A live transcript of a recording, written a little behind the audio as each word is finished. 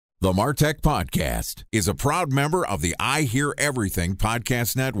The Martech Podcast is a proud member of the I Hear Everything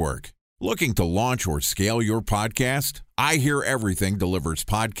Podcast Network. Looking to launch or scale your podcast? I Hear Everything delivers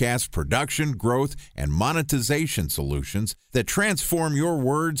podcast production, growth, and monetization solutions that transform your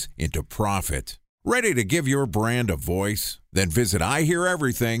words into profit. Ready to give your brand a voice? Then visit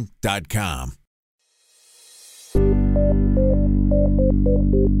iheareverything.com.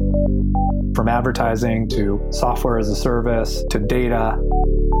 From advertising to software as a service to data.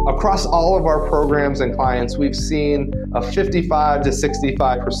 Across all of our programs and clients, we've seen a 55 to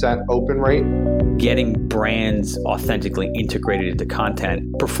 65% open rate. Getting brands authentically integrated into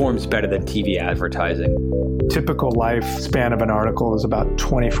content performs better than TV advertising. Typical lifespan of an article is about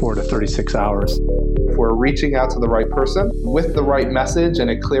 24 to 36 hours. If we're reaching out to the right person with the right message and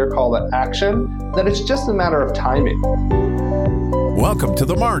a clear call to action, then it's just a matter of timing. Welcome to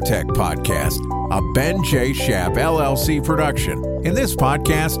the Martech Podcast, a Ben J. Schaap LLC production. In this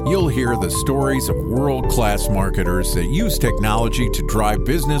podcast, you'll hear the stories of world-class marketers that use technology to drive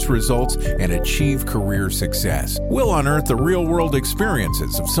business results and achieve career success. We'll unearth the real-world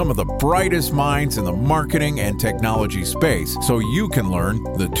experiences of some of the brightest minds in the marketing and technology space so you can learn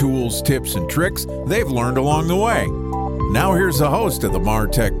the tools, tips, and tricks they've learned along the way. Now here's the host of the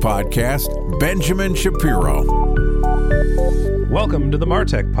Martech Podcast, Benjamin Shapiro. Welcome to the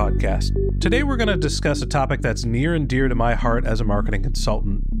Martech Podcast. Today we're going to discuss a topic that's near and dear to my heart as a marketing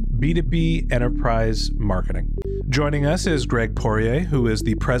consultant, B2B enterprise marketing. Joining us is Greg Poirier, who is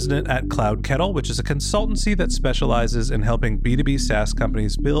the president at CloudKettle, which is a consultancy that specializes in helping B2B SaaS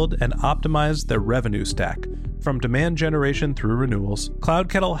companies build and optimize their revenue stack. From demand generation through renewals,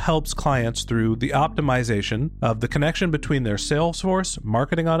 CloudKettle helps clients through the optimization of the connection between their Salesforce,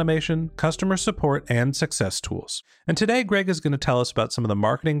 marketing automation, customer support, and success tools. And today, Greg is going to tell us about some of the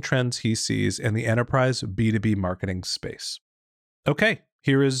marketing trends he sees in the enterprise B2B marketing space. Okay,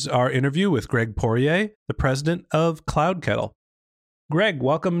 here is our interview with Greg Poirier, the president of CloudKettle. Greg,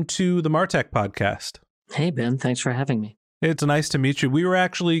 welcome to the Martech Podcast. Hey, Ben. Thanks for having me. It's nice to meet you. We were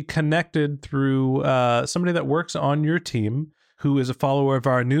actually connected through somebody that works on your team who is a follower of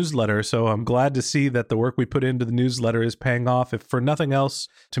our newsletter. So I'm glad to see that the work we put into the newsletter is paying off, if for nothing else,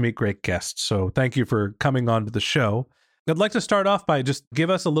 to meet great guests. So thank you for coming on to the show. I'd like to start off by just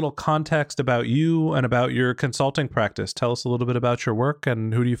give us a little context about you and about your consulting practice. Tell us a little bit about your work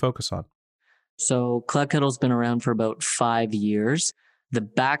and who do you focus on? So CloudKettle's been around for about 5 years. The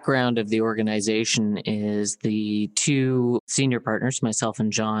background of the organization is the two senior partners, myself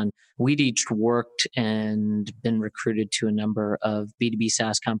and John. We'd each worked and been recruited to a number of B2B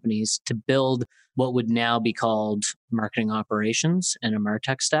SaaS companies to build what would now be called marketing operations and a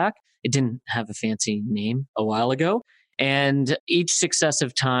MarTech stack. It didn't have a fancy name a while ago. And each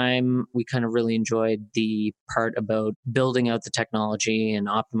successive time, we kind of really enjoyed the part about building out the technology and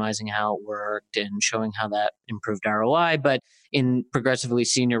optimizing how it worked and showing how that improved ROI. But in progressively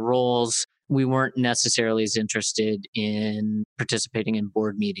senior roles, we weren't necessarily as interested in participating in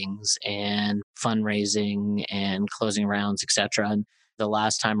board meetings and fundraising and closing rounds, etc. And the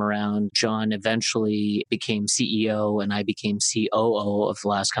last time around, John eventually became CEO and I became COO of the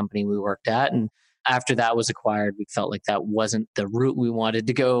last company we worked at. And after that was acquired, we felt like that wasn't the route we wanted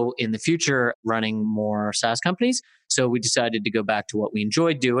to go in the future, running more SaaS companies. So we decided to go back to what we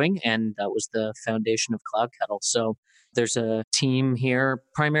enjoyed doing, and that was the foundation of CloudKettle. So there's a team here,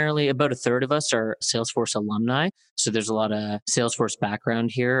 primarily about a third of us are Salesforce alumni. So there's a lot of Salesforce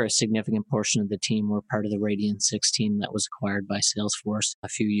background here. A significant portion of the team were part of the Radian6 team that was acquired by Salesforce a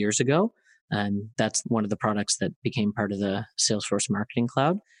few years ago. And that's one of the products that became part of the Salesforce Marketing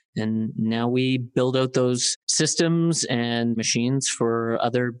Cloud. And now we build out those systems and machines for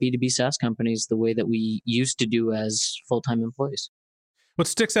other B2B SaaS companies the way that we used to do as full-time employees. What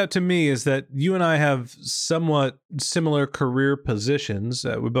sticks out to me is that you and I have somewhat similar career positions.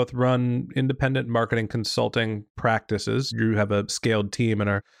 We both run independent marketing consulting practices. You have a scaled team and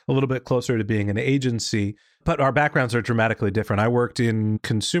are a little bit closer to being an agency, but our backgrounds are dramatically different. I worked in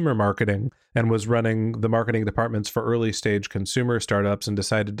consumer marketing and was running the marketing departments for early stage consumer startups and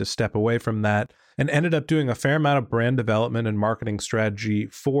decided to step away from that and ended up doing a fair amount of brand development and marketing strategy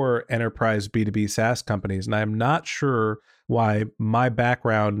for enterprise B2B SaaS companies. And I'm not sure why my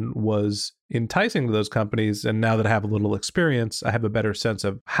background was enticing to those companies. And now that I have a little experience, I have a better sense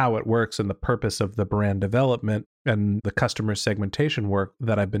of how it works and the purpose of the brand development and the customer segmentation work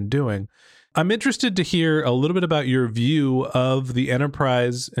that I've been doing. I'm interested to hear a little bit about your view of the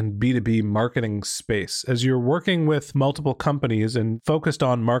enterprise and B2B marketing space. As you're working with multiple companies and focused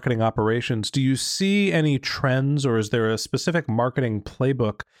on marketing operations, do you see any trends or is there a specific marketing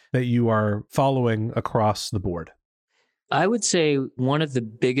playbook that you are following across the board? I would say one of the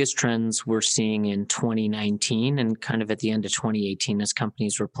biggest trends we're seeing in 2019 and kind of at the end of 2018 as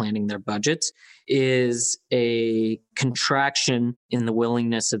companies were planning their budgets is a contraction in the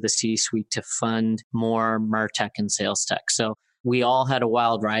willingness of the C-suite to fund more MarTech and sales tech. So we all had a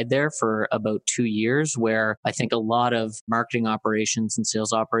wild ride there for about 2 years where I think a lot of marketing operations and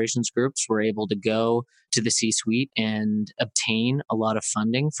sales operations groups were able to go to the C-suite and obtain a lot of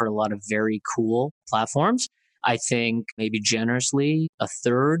funding for a lot of very cool platforms. I think maybe generously a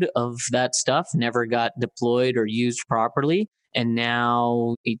third of that stuff never got deployed or used properly. And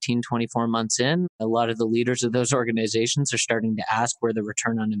now 18, 24 months in, a lot of the leaders of those organizations are starting to ask where the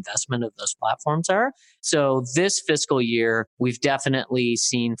return on investment of those platforms are. So this fiscal year, we've definitely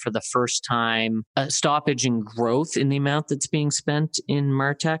seen for the first time a stoppage in growth in the amount that's being spent in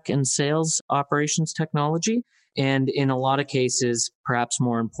MarTech and sales operations technology. And in a lot of cases, perhaps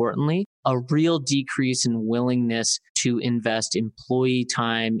more importantly, a real decrease in willingness to invest employee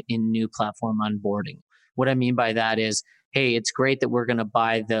time in new platform onboarding. What I mean by that is, hey, it's great that we're going to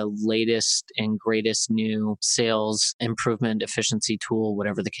buy the latest and greatest new sales improvement efficiency tool,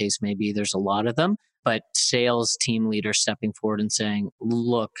 whatever the case may be. There's a lot of them, but sales team leaders stepping forward and saying,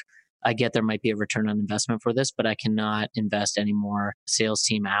 look, I get there might be a return on investment for this, but I cannot invest any more sales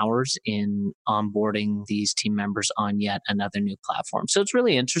team hours in onboarding these team members on yet another new platform. So it's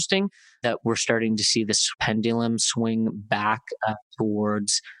really interesting that we're starting to see this pendulum swing back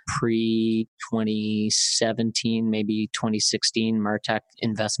towards pre-2017, maybe 2016 MarTech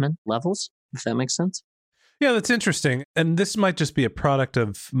investment levels, if that makes sense. Yeah, that's interesting. And this might just be a product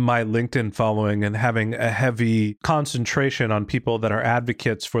of my LinkedIn following and having a heavy concentration on people that are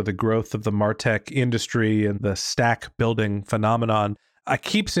advocates for the growth of the MarTech industry and the stack building phenomenon. I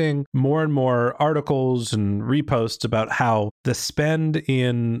keep seeing more and more articles and reposts about how the spend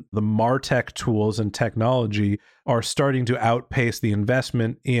in the MarTech tools and technology are starting to outpace the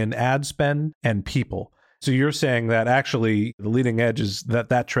investment in ad spend and people. So you're saying that actually the leading edge is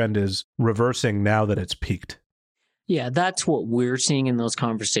that trend is reversing now that it's peaked. Yeah, that's what we're seeing in those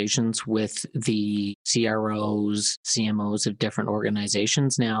conversations with the CROs, CMOs of different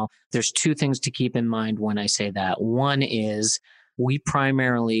organizations. Now, there's two things to keep in mind when I say that. One is we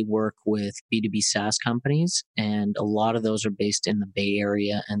primarily work with B2B SaaS companies, and a lot of those are based in the Bay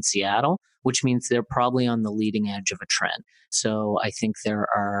Area and Seattle, which means they're probably on the leading edge of a trend. So I think there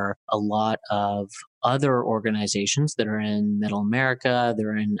are a lot of other organizations that are in Middle America,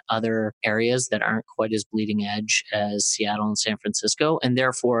 they're in other areas that aren't quite as bleeding edge as Seattle and San Francisco. And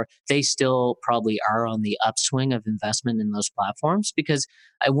therefore, they still probably are on the upswing of investment in those platforms because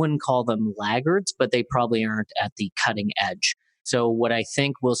I wouldn't call them laggards, but they probably aren't at the cutting edge. So what I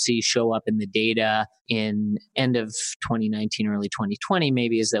think we'll see show up in the data in end of 2019, early 2020,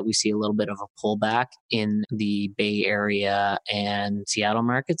 maybe is that we see a little bit of a pullback in the Bay Area and Seattle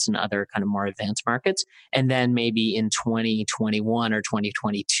markets and other kind of more advanced markets. And then maybe in 2021 or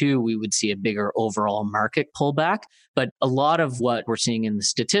 2022, we would see a bigger overall market pullback. But a lot of what we're seeing in the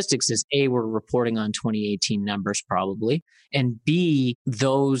statistics is A, we're reporting on 2018 numbers probably, and B,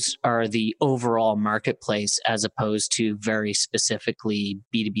 those are the overall marketplace as opposed to very specifically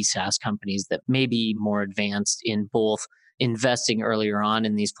B2B SaaS companies that may be more advanced in both investing earlier on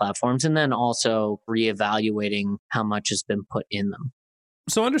in these platforms and then also reevaluating how much has been put in them.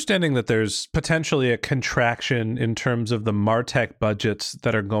 So understanding that there's potentially a contraction in terms of the MarTech budgets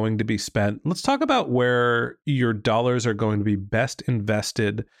that are going to be spent, let's talk about where your dollars are going to be best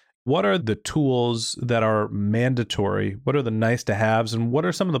invested. What are the tools that are mandatory? What are the nice to haves? And what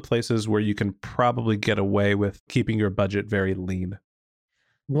are some of the places where you can probably get away with keeping your budget very lean?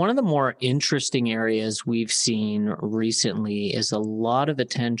 One of the more interesting areas we've seen recently is a lot of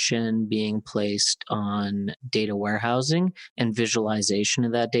attention being placed on data warehousing and visualization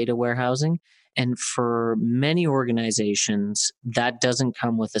of that data warehousing. And for many organizations, that doesn't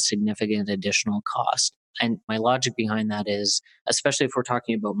come with a significant additional cost. And my logic behind that is, especially if we're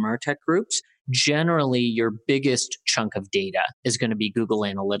talking about MarTech groups, generally your biggest chunk of data is going to be Google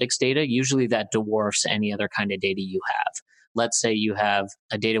Analytics data. Usually that dwarfs any other kind of data you have. Let's say you have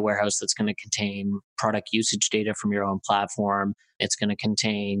a data warehouse that's going to contain product usage data from your own platform. It's going to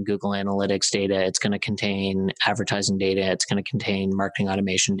contain Google Analytics data. It's going to contain advertising data. It's going to contain marketing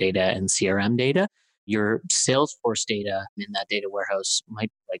automation data and CRM data. Your Salesforce data in that data warehouse might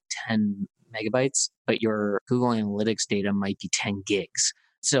be like 10 megabytes, but your Google Analytics data might be 10 gigs.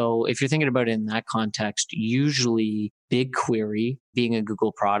 So if you're thinking about it in that context, usually BigQuery being a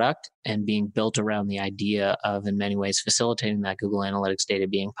Google product and being built around the idea of, in many ways, facilitating that Google Analytics data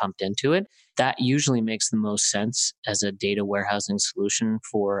being pumped into it, that usually makes the most sense as a data warehousing solution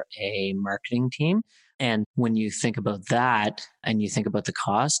for a marketing team. And when you think about that and you think about the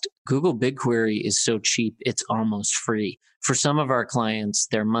cost, Google BigQuery is so cheap, it's almost free. For some of our clients,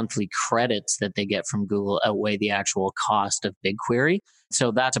 their monthly credits that they get from Google outweigh the actual cost of BigQuery.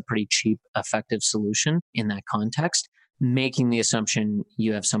 So that's a pretty cheap, effective solution in that context, making the assumption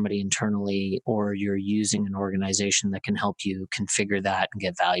you have somebody internally or you're using an organization that can help you configure that and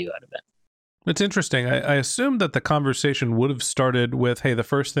get value out of it. It's interesting. I assume that the conversation would have started with, hey, the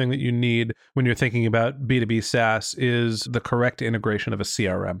first thing that you need when you're thinking about B2B SaaS is the correct integration of a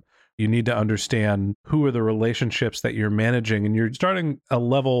CRM. You need to understand who are the relationships that you're managing, and you're starting a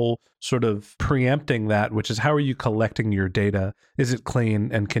level sort of preempting that, which is how are you collecting your data? Is it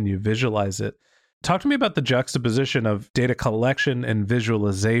clean, and can you visualize it? Talk to me about the juxtaposition of data collection and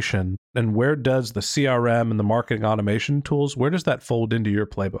visualization, and where does the CRM and the marketing automation tools, where does that fold into your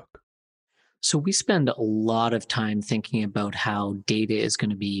playbook? So we spend a lot of time thinking about how data is going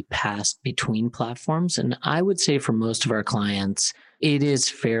to be passed between platforms. And I would say for most of our clients, it is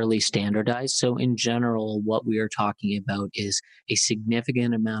fairly standardized. So in general, what we are talking about is a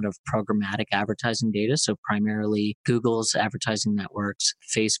significant amount of programmatic advertising data. So primarily Google's advertising networks,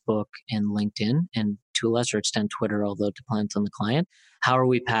 Facebook and LinkedIn, and to a lesser extent, Twitter, although it depends on the client. How are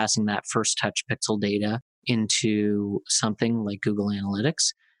we passing that first touch pixel data into something like Google Analytics?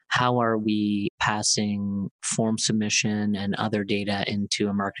 How are we passing form submission and other data into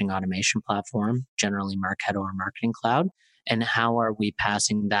a marketing automation platform, generally Marketo or Marketing Cloud? And how are we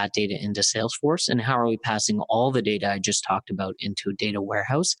passing that data into Salesforce? And how are we passing all the data I just talked about into a data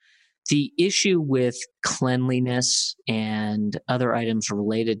warehouse? The issue with cleanliness and other items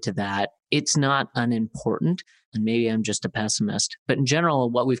related to that, it's not unimportant. And maybe I'm just a pessimist. But in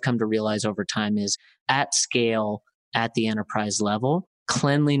general, what we've come to realize over time is at scale, at the enterprise level,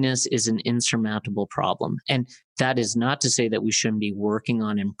 cleanliness is an insurmountable problem. And that is not to say that we shouldn't be working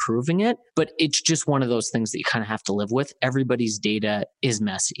on improving it, but it's just one of those things that you kind of have to live with. Everybody's data is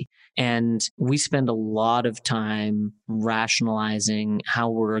messy. And we spend a lot of time rationalizing how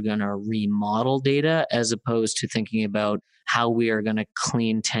we're going to remodel data as opposed to thinking about how we are going to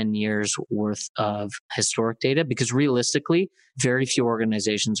clean 10 years worth of historic data. Because realistically, very few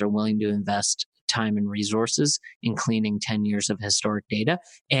organizations are willing to invest time and resources in cleaning 10 years of historic data.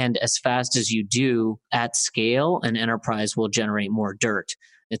 And as fast as you do at scale, an enterprise will generate more dirt.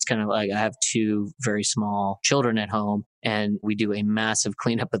 It's kind of like I have two very small children at home and we do a massive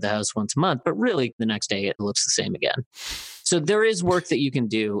cleanup of the house once a month, but really the next day it looks the same again. So there is work that you can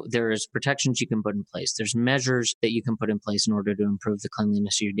do. There is protections you can put in place. There's measures that you can put in place in order to improve the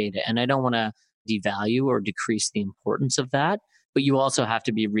cleanliness of your data. And I don't want to devalue or decrease the importance of that. But you also have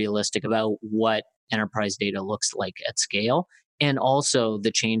to be realistic about what enterprise data looks like at scale and also the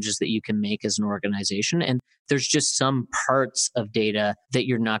changes that you can make as an organization. And there's just some parts of data that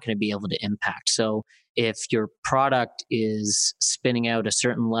you're not going to be able to impact. So if your product is spinning out a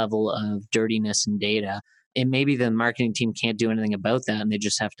certain level of dirtiness in data, and maybe the marketing team can't do anything about that and they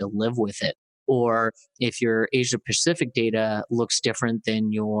just have to live with it. Or if your Asia Pacific data looks different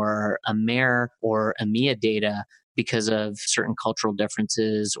than your AMER or EMEA data, because of certain cultural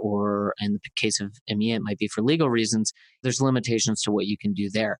differences, or in the case of EMEA, it might be for legal reasons, there's limitations to what you can do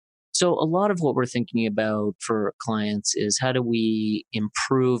there. So a lot of what we're thinking about for clients is how do we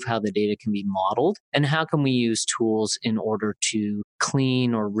improve how the data can be modeled and how can we use tools in order to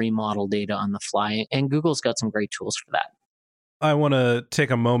clean or remodel data on the fly? And Google's got some great tools for that. I want to take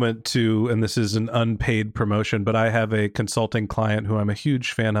a moment to, and this is an unpaid promotion, but I have a consulting client who I'm a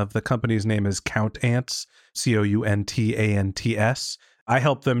huge fan of. The company's name is Countants, Countants. I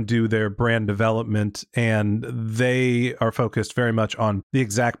help them do their brand development, and they are focused very much on the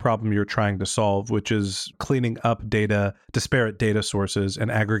exact problem you're trying to solve, which is cleaning up data, disparate data sources, and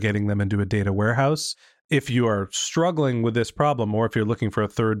aggregating them into a data warehouse. If you are struggling with this problem, or if you're looking for a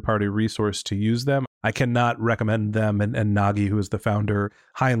third-party resource to use them, I cannot recommend them and Nagi, who is the founder,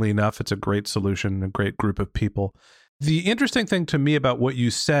 highly enough. It's a great solution, a great group of people. The interesting thing to me about what you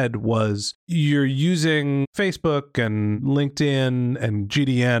said was you're using Facebook and LinkedIn and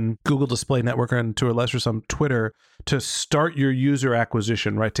GDN, Google Display Network, and to a lesser extent Twitter to start your user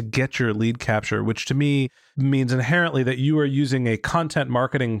acquisition, right? To get your lead capture, which to me means inherently that you are using a content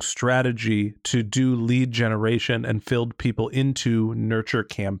marketing strategy to do lead generation and build people into nurture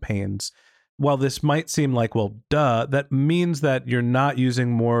campaigns. While this might seem like, well, duh, that means that you're not using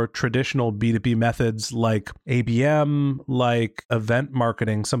more traditional B2B methods like ABM, like event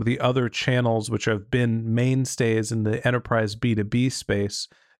marketing, some of the other channels which have been mainstays in the enterprise B2B space.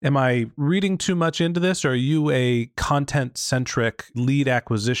 Am I reading too much into this, or are you a content-centric lead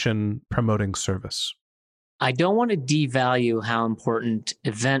acquisition promoting service? I don't want to devalue how important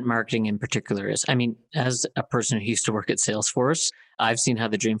event marketing in particular is. I mean, as a person who used to work at Salesforce, I've seen how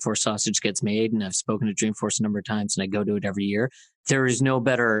the Dreamforce sausage gets made, and I've spoken to Dreamforce a number of times, and I go to it every year. There is no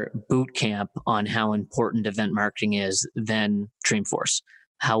better boot camp on how important event marketing is than Dreamforce.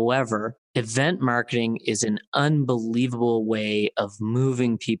 However, event marketing is an unbelievable way of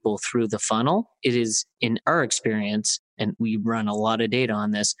moving people through the funnel. It is, in our experience, and we run a lot of data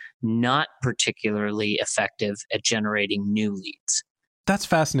on this, not particularly effective at generating new leads. That's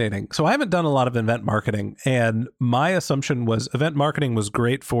fascinating. So I haven't done a lot of event marketing, and my assumption was event marketing was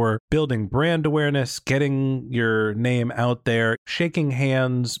great for building brand awareness, getting your name out there, shaking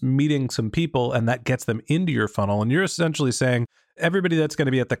hands, meeting some people, and that gets them into your funnel. And you're essentially saying everybody that's going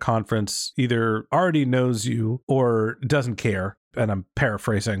to be at the conference either already knows you or doesn't care. And I'm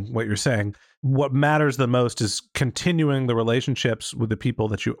paraphrasing what you're saying. What matters the most is continuing the relationships with the people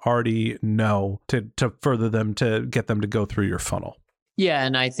that you already know to further them, to get them to go through your funnel. Yeah,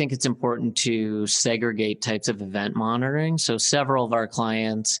 and I think it's important to segregate types of event monitoring. So several of our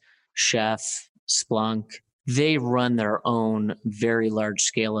clients, Chef, Splunk, they run their own very large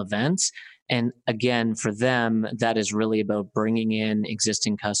scale events. And again, for them, that is really about bringing in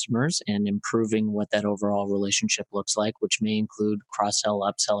existing customers and improving what that overall relationship looks like, which may include cross-sell,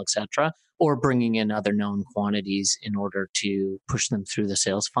 upsell, et cetera, or bringing in other known quantities in order to push them through the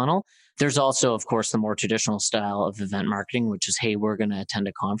sales funnel. There's also, of course, the more traditional style of event marketing, which is, hey, we're going to attend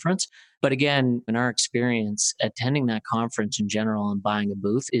a conference. But again, in our experience, attending that conference in general and buying a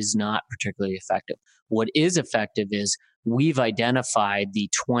booth is not particularly effective. What is effective is we've identified the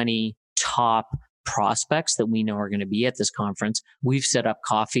 20 top prospects that we know are going to be at this conference. We've set up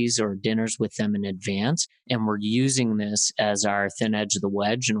coffees or dinners with them in advance, and we're using this as our thin edge of the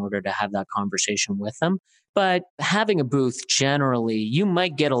wedge in order to have that conversation with them. But having a booth, generally, you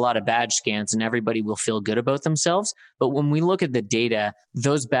might get a lot of badge scans and everybody will feel good about themselves. But when we look at the data,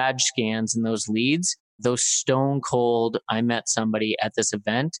 those badge scans and those leads, those stone cold, I met somebody at this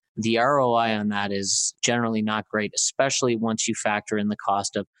event, the ROI on that is generally not great, especially once you factor in the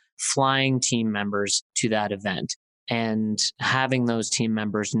cost of flying team members to that event and having those team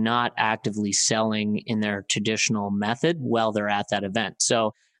members not actively selling in their traditional method while they're at that event.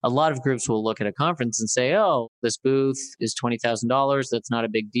 So a lot of groups will look at a conference and say, oh, this booth is $20,000. That's not a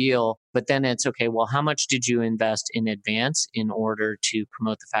big deal. But then it's, okay, well, how much did you invest in advance in order to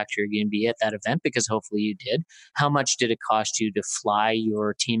promote the fact you're going to be at that event? Because hopefully you did. How much did it cost you to fly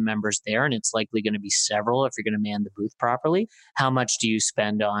your team members there? And it's likely going to be several if you're going to man the booth properly. How much do you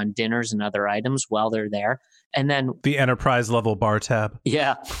spend on dinners and other items while they're there? And then the enterprise level bar tab.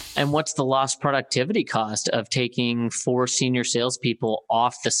 Yeah. And what's the lost productivity cost of taking 4 senior salespeople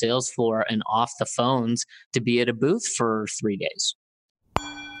off the sales floor and off the phones to be at a booth for 3 days?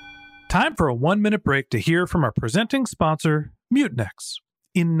 Time for a 1-minute break to hear from our presenting sponsor, Mutinex.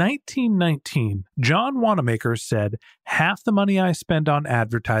 In 1919, John Wanamaker said, "Half the money I spend on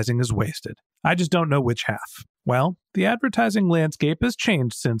advertising is wasted. I just don't know which half." Well, the advertising landscape has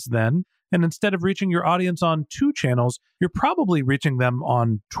changed since then. And instead of reaching your audience on 2 channels, you're probably reaching them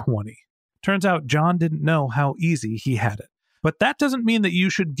on 20. Turns out John didn't know how easy he had it. But that doesn't mean that you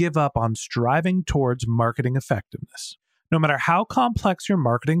should give up on striving towards marketing effectiveness. No matter how complex your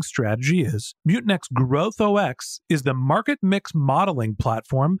marketing strategy is, Mutinex GrowthOS is the market mix modeling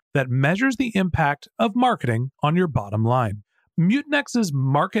platform that measures the impact of marketing on your bottom line. Mutinex's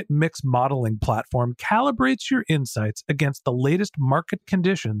market mix modeling platform calibrates your insights against the latest market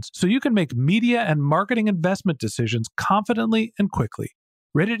conditions so you can make media and marketing investment decisions confidently and quickly.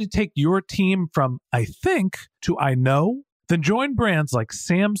 Ready to take your team from I think to I know? Then join brands like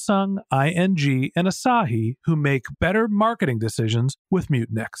Samsung, ING, and Asahi who make better marketing decisions with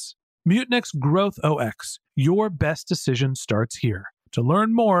Mutinex. Mutinex GrowthOS. Your best decision starts here. To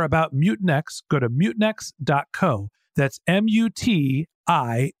learn more about Mutinex, go to mutinex.co. That's MUTINEX.co.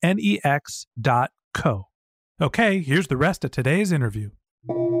 Okay, here's the rest of today's interview.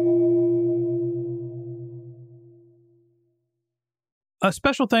 A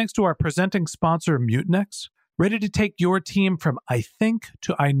special thanks to our presenting sponsor, Mutinex. Ready to take your team from I think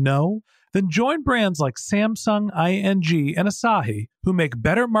to I know? Then join brands like Samsung, ING, and Asahi who make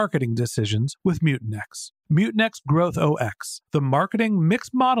better marketing decisions with Mutinex. Mutinex GrowthOS, the marketing mix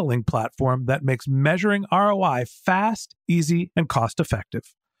modeling platform that makes measuring ROI fast, easy, and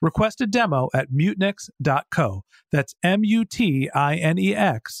cost-effective. Request a demo at mutinex.co. That's MUTINEX.co.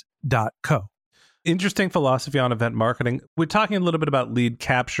 Interesting philosophy on event marketing. We're talking a little bit about lead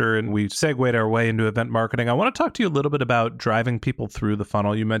capture and we segued our way into event marketing. I want to talk to you a little bit about driving people through the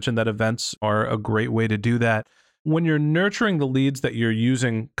funnel. You mentioned that events are a great way to do that. When you're nurturing the leads that you're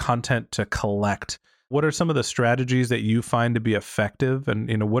using content to collect, What are some of the strategies that you find to be effective?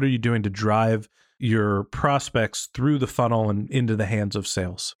 And, what are you doing to drive your prospects through the funnel and into the hands of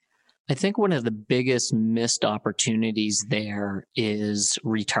sales? I think one of the biggest missed opportunities there is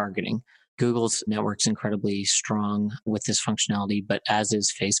retargeting. Google's network's incredibly strong with this functionality, but as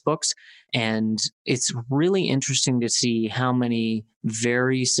is Facebook's. And it's really interesting to see how many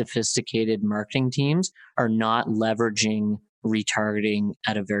very sophisticated marketing teams are not leveraging retargeting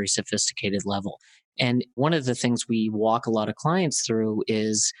at a very sophisticated level. And one of the things we walk a lot of clients through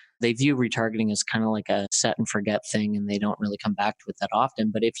is they view retargeting as kind of like a set and forget thing, and they don't really come back to it that often.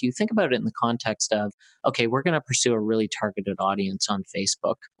 But if you think about it in the context of, okay, we're going to pursue a really targeted audience on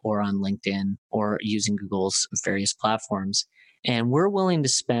Facebook or on LinkedIn or using Google's various platforms, and we're willing to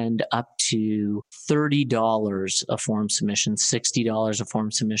spend up to $30 a form submission, $60 a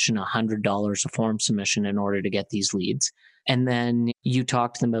form submission, $100 a form submission in order to get these leads. And then you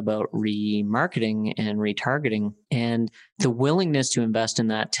talk to them about remarketing and retargeting, and the willingness to invest in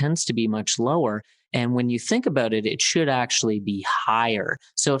that tends to be much lower. And when you think about it, it should actually be higher.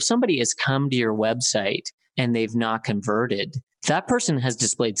 So if somebody has come to your website and they've not converted, that person has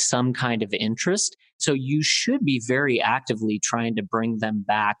displayed some kind of interest. So you should be very actively trying to bring them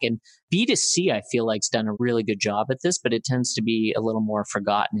back. And B2C, I feel like, has done a really good job at this, but it tends to be a little more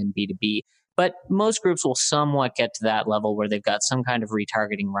forgotten in B2B. But most groups will somewhat get to that level where they've got some kind of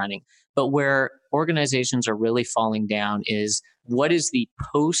retargeting running. But where organizations are really falling down is, what is the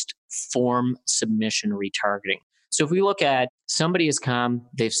post-form submission retargeting? So if we look at somebody has come,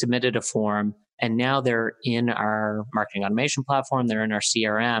 they've submitted a form, and now they're in our marketing automation platform, they're in our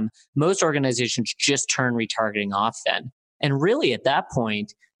CRM, most organizations just turn retargeting off then. And really at that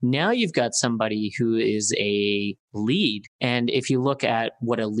point, now you've got somebody who is a lead. And if you look at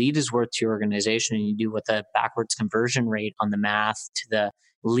what a lead is worth to your organization and you do what the backwards conversion rate on the math to the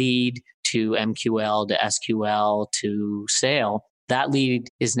lead to MQL to SQL to sale, that lead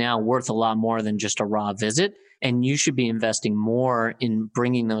is now worth a lot more than just a raw visit. And you should be investing more in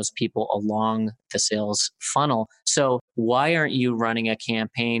bringing those people along the sales funnel. So why aren't you running a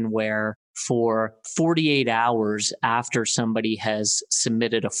campaign where for 48 hours after somebody has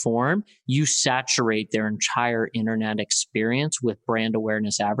submitted a form, you saturate their entire internet experience with brand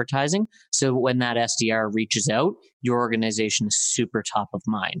awareness advertising? So when that SDR reaches out, your organization is super top of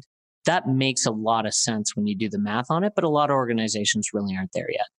mind. That makes a lot of sense when you do the math on it, but a lot of organizations really aren't there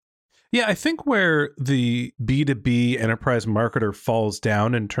yet. Yeah, I think where the B2B enterprise marketer falls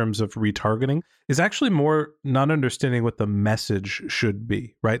down in terms of retargeting is actually more not understanding what the message should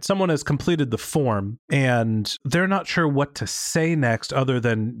be, right? Someone has completed the form and they're not sure what to say next other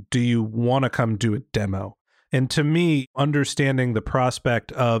than, do you want to come do a demo? And to me, understanding the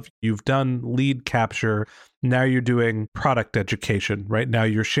prospect of, you've done lead capture, now you're doing product education, right? Now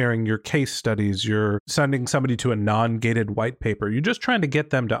you're sharing your case studies, you're sending somebody to a non-gated white paper. You're just trying to get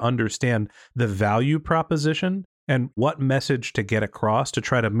them to understand the value proposition and what message to get across to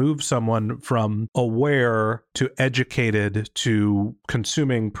try to move someone from aware to educated to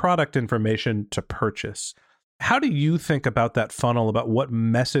consuming product information to purchase. How do you think about that funnel, about what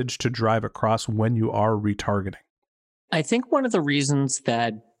message to drive across when you are retargeting? I think one of the reasons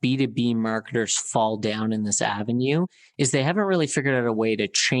that B2B marketers fall down in this avenue is they haven't really figured out a way to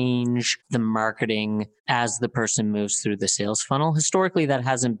change the marketing as the person moves through the sales funnel. Historically, that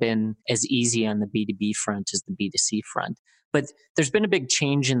hasn't been as easy on the B2B front as the B2C front. But there's been a big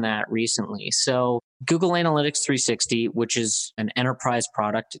change in that recently. So Google Analytics 360, which is an enterprise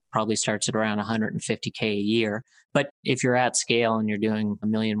product, it probably starts at around $150K a year. But if you're at scale and you're doing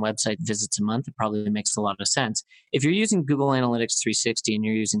 1 million website visits a month, it probably makes a lot of sense. If you're using Google Analytics 360 and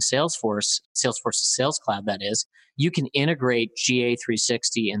you're using Salesforce's Sales Cloud, that is, you can integrate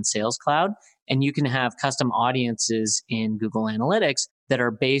GA360 and Sales Cloud, and you can have custom audiences in Google Analytics that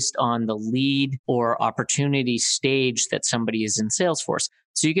are based on the lead or opportunity stage that somebody is in Salesforce.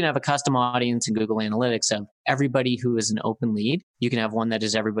 So you can have a custom audience in Google Analytics of everybody who is an open lead. You can have one that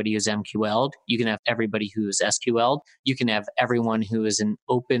is everybody who's MQL'd. You can have everybody who is SQL'd. You can have everyone who is an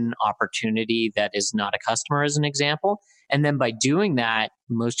open opportunity that is not a customer, as an example. And then by doing that,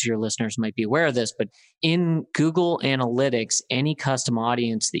 most of your listeners might be aware of this, but in Google Analytics, any custom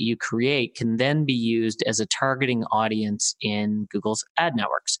audience that you create can then be used as a targeting audience in Google's ad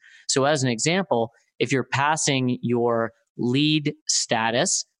networks. So as an example, if you're passing your lead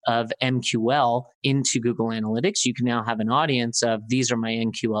status of MQL into Google Analytics, you can now have an audience of, these are my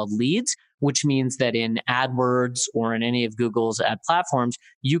MQL leads, which means that in AdWords or in any of Google's ad platforms,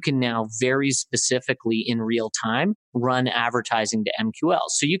 you can now very specifically in real time run advertising to MQL.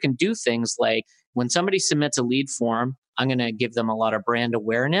 So you can do things like, when somebody submits a lead form, I'm going to give them a lot of brand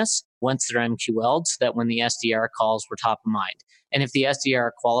awareness. once they're MQL'd so that when the SDR calls, we're top of mind. And if the SDR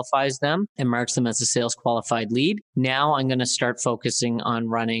qualifies them and marks them as a sales qualified lead, now I'm going to start focusing on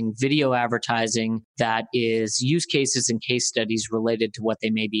running video advertising that is use cases and case studies related to what they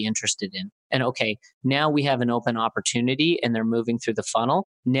may be interested in. And okay, now we have an open opportunity and they're moving through the funnel.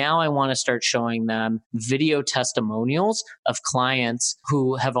 Now I want to start showing them video testimonials of clients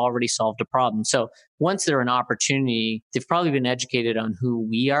who have already solved a problem. So once they're an opportunity, they've probably been educated on who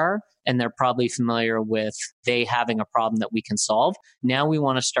we are, and they're probably familiar with they having a problem that we can solve. Now we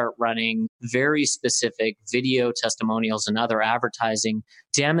want to start running very specific video testimonials and other advertising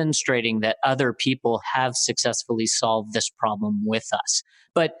demonstrating that other people have successfully solved this problem with us.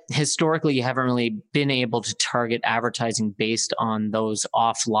 But historically, you haven't really been able to target advertising based on those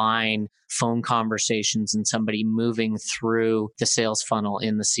offline phone conversations and somebody moving through the sales funnel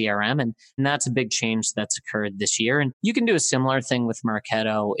in the CRM. And that's a big change that's occurred this year. And you can do a similar thing with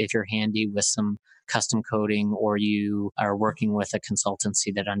Marketo if you're handy with some custom coding or you are working with a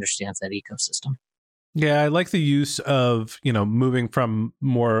consultancy that understands that ecosystem. Yeah, I like the use of, moving from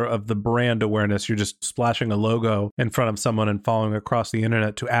more of the brand awareness. You're just splashing a logo in front of someone and following across the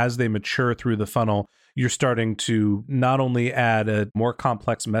internet to as they mature through the funnel, you're starting to not only add a more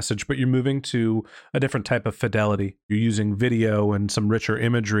complex message, but you're moving to a different type of fidelity. You're using video and some richer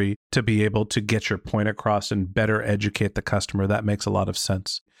imagery to be able to get your point across and better educate the customer. That makes a lot of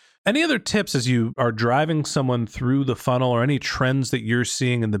sense. Any other tips as you are driving someone through the funnel or any trends that you're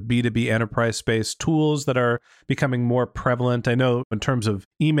seeing in the B2B enterprise space, tools that are becoming more prevalent? I know in terms of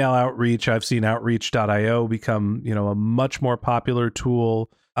email outreach, I've seen Outreach.io become, a much more popular tool.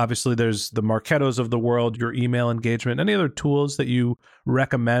 Obviously, there's the Marketos of the world, your email engagement. Any other tools that you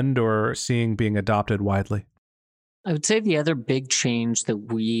recommend or seeing being adopted widely? I would say the other big change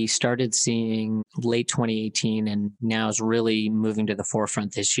that we started seeing late 2018 and now is really moving to the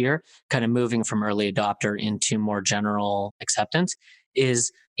forefront this year, kind of moving from early adopter into more general acceptance,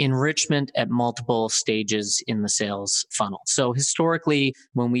 is enrichment at multiple stages in the sales funnel. So historically,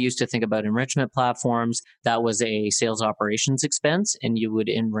 when we used to think about enrichment platforms, that was a sales operations expense and you would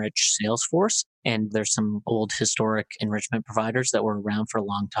enrich Salesforce. And there's some old historic enrichment providers that were around for a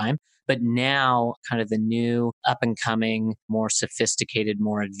long time. But now kind of the new up and coming, more sophisticated,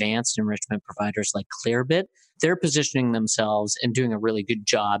 more advanced enrichment providers like Clearbit, they're positioning themselves and doing a really good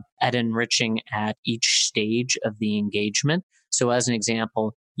job at enriching at each stage of the engagement. So as an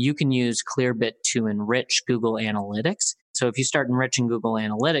example, you can use Clearbit to enrich Google Analytics. So if you start enriching Google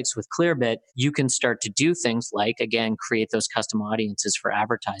Analytics with Clearbit, you can start to do things like, again, create those custom audiences for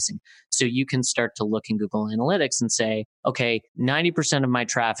advertising. So you can start to look in Google Analytics and say, okay, 90% of my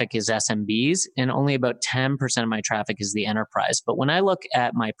traffic is SMBs and only about 10% of my traffic is the enterprise. But when I look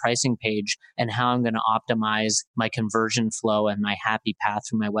at my pricing page and how I'm going to optimize my conversion flow and my happy path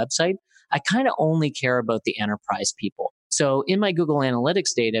through my website, I kind of only care about the enterprise people. So in my Google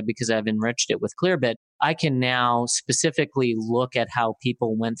Analytics data, because I've enriched it with Clearbit, I can now specifically look at how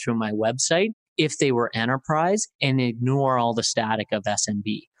people went through my website if they were enterprise and ignore all the static of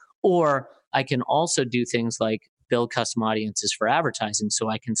SMB. Or I can also do things like build custom audiences for advertising. So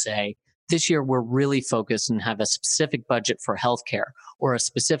I can say, this year we're really focused and have a specific budget for healthcare or a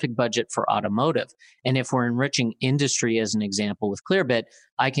specific budget for automotive. And if we're enriching industry as an example with Clearbit,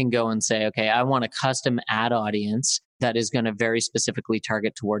 I can go and say, okay, I want a custom ad audience that is going to very specifically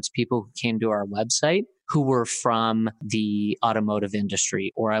target towards people who came to our website who were from the automotive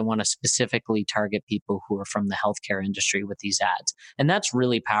industry, or I want to specifically target people who are from the healthcare industry with these ads. And that's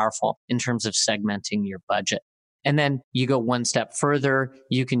really powerful in terms of segmenting your budget. And then you go one step further,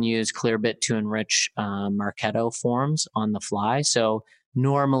 you can use Clearbit to enrich Marketo forms on the fly. So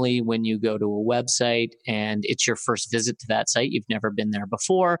normally when you go to a website and it's your first visit to that site, you've never been there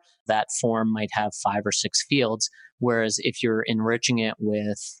before, that form might have 5 or 6 fields. Whereas if you're enriching it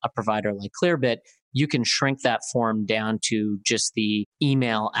with a provider like Clearbit, you can shrink that form down to just the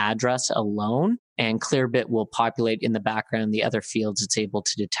email address alone. And Clearbit will populate in the background the other fields it's able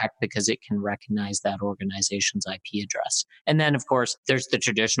to detect because it can recognize that organization's IP address. And then, of course, there's the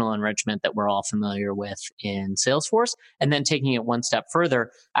traditional enrichment that we're all familiar with in Salesforce. And then taking it one step further,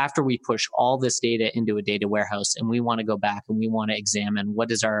 after we push all this data into a data warehouse and we want to go back and we want to examine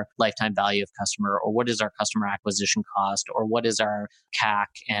what is our lifetime value of customer, or what is our customer acquisition cost, or what is our CAC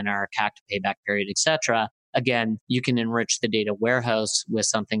and our CAC to payback period, etc. Again, you can enrich the data warehouse with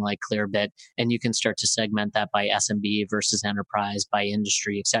something like Clearbit, and you can start to segment that by SMB versus enterprise, by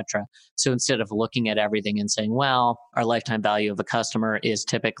industry, etc. So instead of looking at everything and saying, well, our lifetime value of a customer is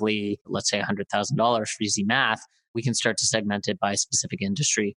typically, let's say $100,000 for easy math, We can start to segment it by specific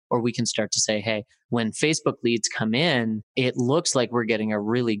industry, or we can start to say, hey, when Facebook leads come in, it looks like we're getting a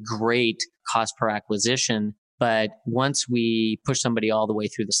really great cost per acquisition. But once we push somebody all the way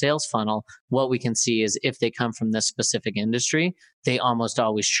through the sales funnel, what we can see is if they come from this specific industry, they almost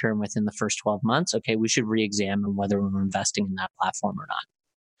always churn within the first 12 months. Okay, we should re-examine whether we're investing in that platform or not.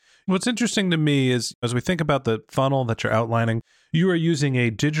 What's interesting to me is, as we think about the funnel that you're outlining, you are using a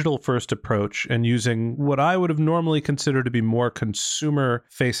digital-first approach and using what I would have normally considered to be more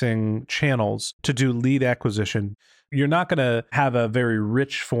consumer-facing channels to do lead acquisition. You're not going to have a very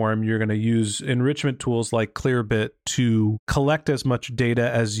rich form. You're going to use enrichment tools like Clearbit to collect as much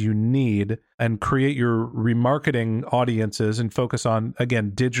data as you need and create your remarketing audiences and focus on,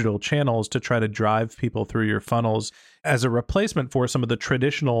 again, digital channels to try to drive people through your funnels as a replacement for some of the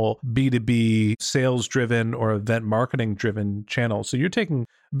traditional B2B sales-driven or event marketing-driven channels. So you're taking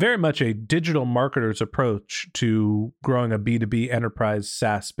very much a digital marketer's approach to growing a B2B enterprise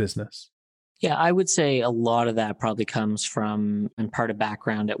SaaS business. Yeah, I would say a lot of that probably comes from, and part of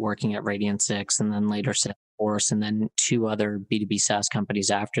background at working at Radian6 and then later Salesforce and then 2 other B2B SaaS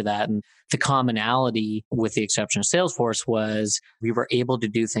companies after that. And the commonality, with the exception of Salesforce, was we were able to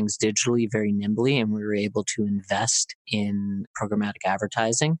do things digitally very nimbly, and we were able to invest in programmatic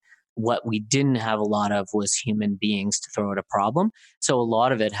advertising. What we didn't have a lot of was human beings to throw at a problem. So a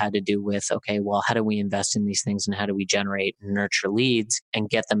lot of it had to do with, okay, well, how do we invest in these things and how do we generate and nurture leads and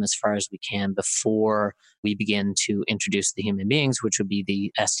get them as far as we can before we begin to introduce the human beings, which would be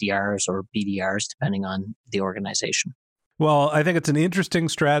the SDRs or BDRs, depending on the organization. Well, I think it's an interesting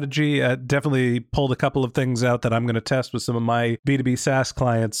strategy. Definitely pulled a couple of things out that I'm going to test with some of my B2B SaaS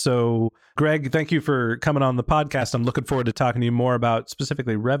clients. So, Greg, thank you for coming on the podcast. I'm looking forward to talking to you more about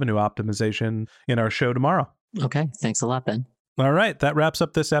specifically revenue optimization in our show tomorrow. Okay. Thanks a lot, Ben. All right. That wraps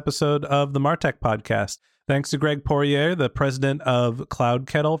up this episode of the Martech Podcast. Thanks to Greg Poirier, the president of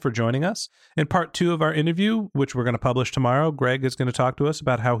CloudKettle, for joining us. In part 2 of our interview, which we're going to publish tomorrow, Greg is going to talk to us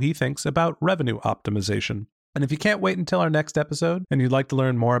about how he thinks about revenue optimization. And if you can't wait until our next episode and you'd like to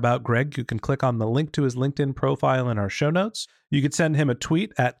learn more about Greg, you can click on the link to his LinkedIn profile in our show notes. You could send him a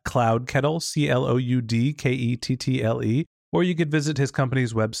tweet at CloudKettle, CloudKettle, or you could visit his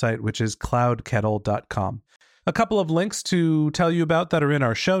company's website, which is cloudkettle.com. A couple of links to tell you about that are in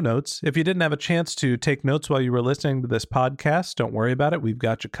our show notes. If you didn't have a chance to take notes while you were listening to this podcast, don't worry about it. We've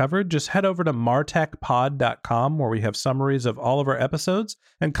got you covered. Just head over to martechpod.com, where we have summaries of all of our episodes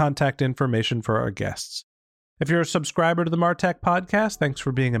and contact information for our guests. If you're a subscriber to the Martech Podcast, thanks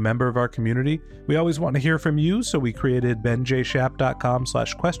for being a member of our community. We always want to hear from you, so we created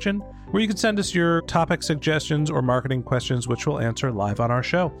benjshap.com/question, where you can send us your topic suggestions or marketing questions, which we'll answer live on our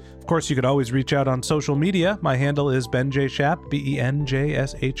show. Of course, you could always reach out on social media. My handle is benjshap,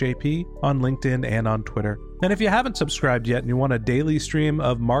 BenJSHAP, on LinkedIn and on Twitter. And if you haven't subscribed yet and you want a daily stream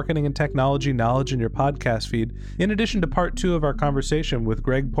of marketing and technology knowledge in your podcast feed, in addition to part 2 of our conversation with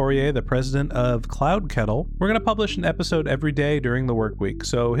Greg Poirier, the president of CloudKettle, we're going to publish an episode every day during the work week.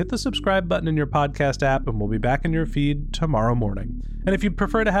 So hit the subscribe button in your podcast app and we'll be back in your feed tomorrow morning. And if you'd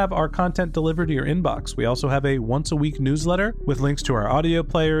prefer to have our content delivered to your inbox, we also have a once-a-week newsletter with links to our audio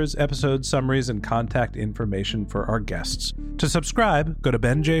players, episode summaries, and contact information for our guests. To subscribe, go to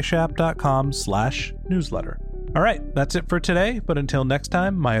benjshap.com/newsletter. All right, that's it for today, but until next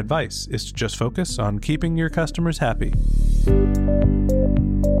time, my advice is to just focus on keeping your customers happy.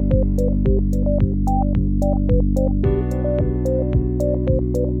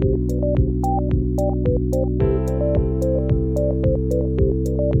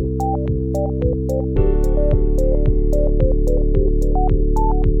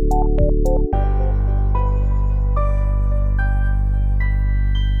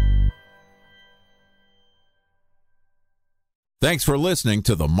 Thanks for listening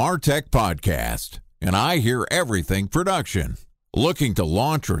to the Martech Podcast, an I Hear Everything production. Looking to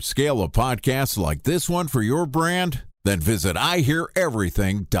launch or scale a podcast like this one for your brand? Then visit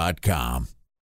iheareverything.com.